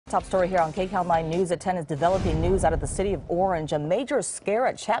Top story here on KCAL 9 News at 10 is developing news out of the city of Orange. A major scare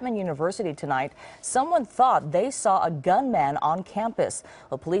at Chapman University tonight. Someone thought they saw a gunman on campus.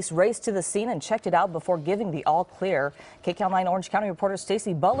 Well, police raced to the scene and checked it out before giving the all clear. KCAL 9 Orange County reporter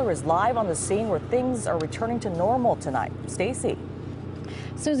Stacey Butler is live on the scene where things are returning to normal tonight. Stacey.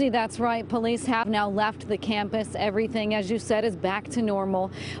 Susie, that's right. Police have now left the campus. Everything, as you said, is back to normal.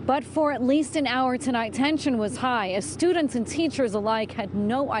 But for at least an hour tonight, tension was high as students and teachers alike had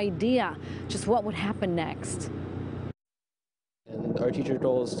no idea just what would happen next. And our teacher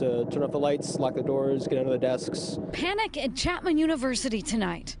told us to turn off the lights, lock the doors, get under the desks. Panic at Chapman University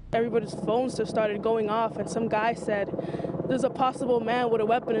tonight. Everybody's phones just started going off, and some guy said, "There's a possible man with a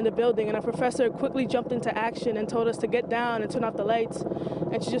weapon in the building," and a professor quickly jumped into action and told us to get down and turn off the lights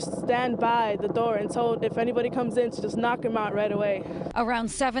and to just stand by the door and told if anybody comes in to just knock him out right away. Around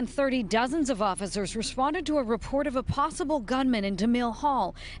 7:30, dozens of officers responded to a report of a possible gunman in DeMille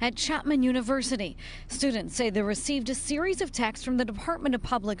Hall at Chapman University. Students say they received a series of texts from the Department of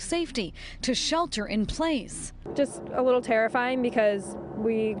Public Safety to shelter in place. Just a little terrifying because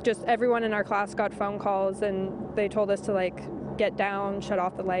everyone in our class got phone calls and they told us to get down, shut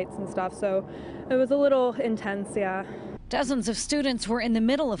off the lights and stuff. So it was a little intense, yeah. Dozens of students were in the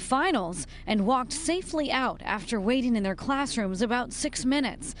middle of finals and walked safely out after waiting in their classrooms about 6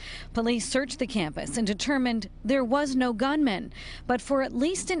 minutes. Police searched the campus and determined there was no gunman. But for at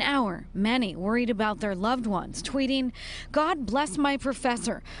least an hour, many worried about their loved ones, tweeting, "God bless my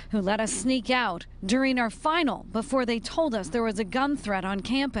professor who let us sneak out during our final before they told us there was a gun threat on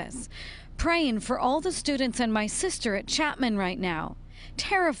campus. Praying for all the students and my sister at Chapman right now.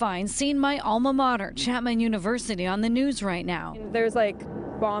 Terrifying seeing my alma mater, Chapman University, on the news right now." There's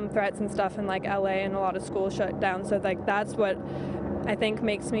bomb threats and stuff in LA and a lot of schools shut down. So that's what I think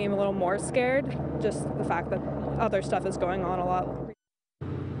makes me a little more scared. Just the fact that other stuff is going on a lot.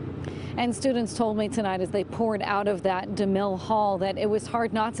 And students told me tonight as they poured out of that DeMille Hall that it was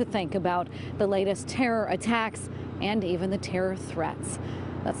hard not to think about the latest terror attacks and even the terror threats.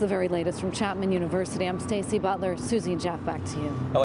 That's the very latest from Chapman University. I'm Stacey Butler. Susie and Jeff, back to you.